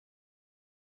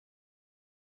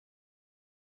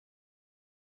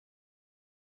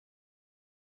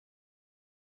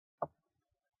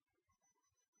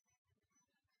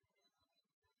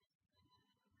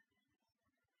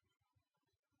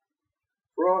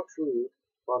Frau Trude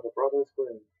by the Brothers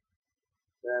Grimm.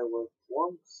 There was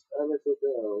once a little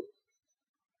girl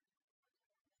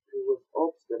who was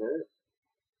obstinate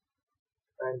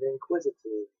and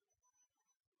inquisitive,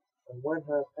 and when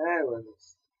her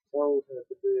parents told her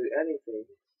to do anything,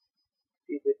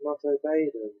 she did not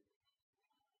obey them.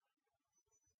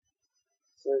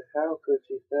 So how could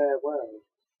she fare well?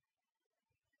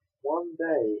 One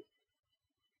day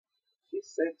she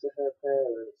said to her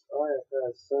parents, "I have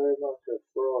heard so much of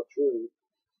Frau Trude,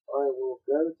 I will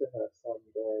go to her some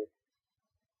day.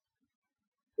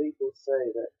 People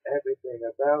say that everything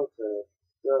about her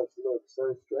does look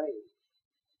so strange,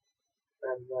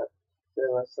 and that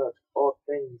there are such odd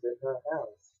things in her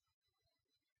house,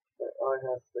 that I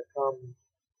have become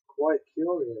quite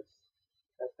curious."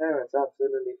 Her parents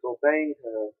absolutely forbade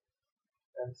her,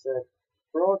 and said,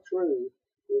 "Frau Trude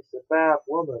is a bad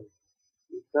woman,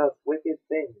 who does wicked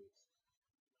things,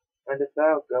 and if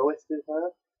thou goest to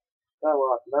her, thou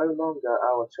art no longer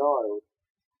our child."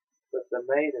 But the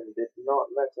maiden did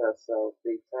not let herself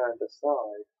be turned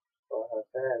aside by her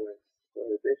parents'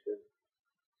 prohibition,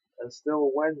 and still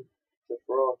went to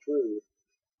Frau Trude.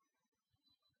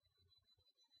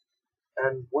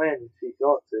 And when she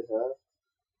got to her,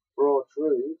 Frau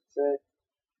Trude said,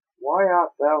 "Why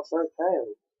art thou so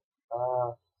pale?"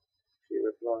 "Ah," she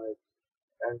replied,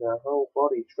 and her whole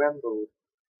body trembled,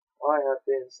 "I have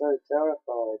been so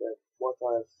terrified at what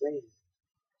I have seen."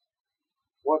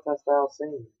 "What hast thou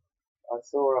seen?" "I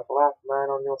saw a black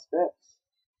man on your steps."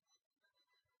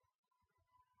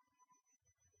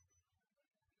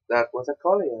 "That was a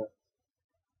collier."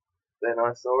 "Then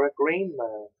I saw a green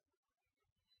man."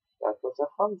 "That was a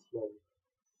huntsman."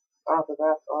 "After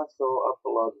that I saw a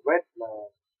blood-red man."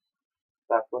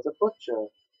 "That was a butcher."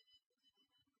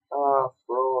 Ah,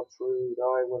 Frau Trude,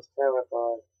 I was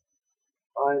terrified.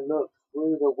 I looked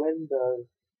through the window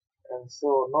and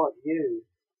saw not you,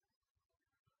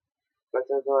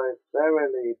 but as I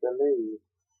verily believe,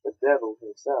 the devil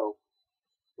himself,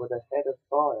 with a head of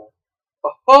fire.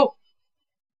 "Oh!"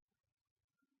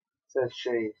 said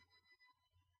she,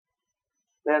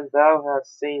 "then thou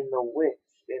hast seen the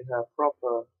witch in her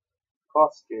proper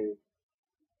costume.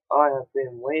 I have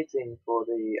been waiting for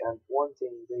thee and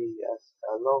wanting thee as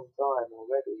a long time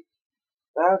already.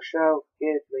 Thou shalt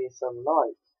give me some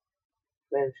light."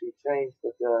 Then she changed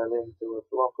the girl into a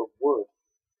block of wood,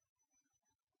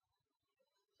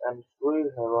 and threw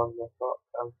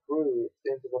it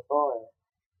into the fire.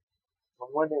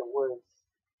 And when it was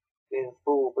in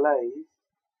full blaze,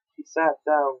 she sat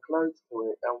down close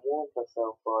to it and warmed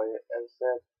herself by it, and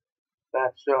said,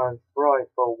 "That shines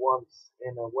bright for once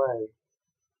in a way."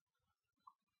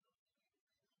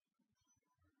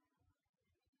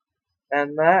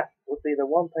 And that would be the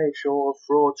one-page short of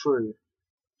Frau Trude.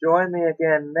 Join me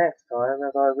again next time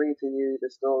as I read to you the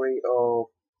story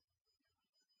of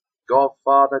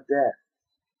Godfather Death.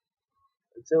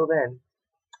 Until then,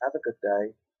 have a good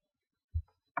day.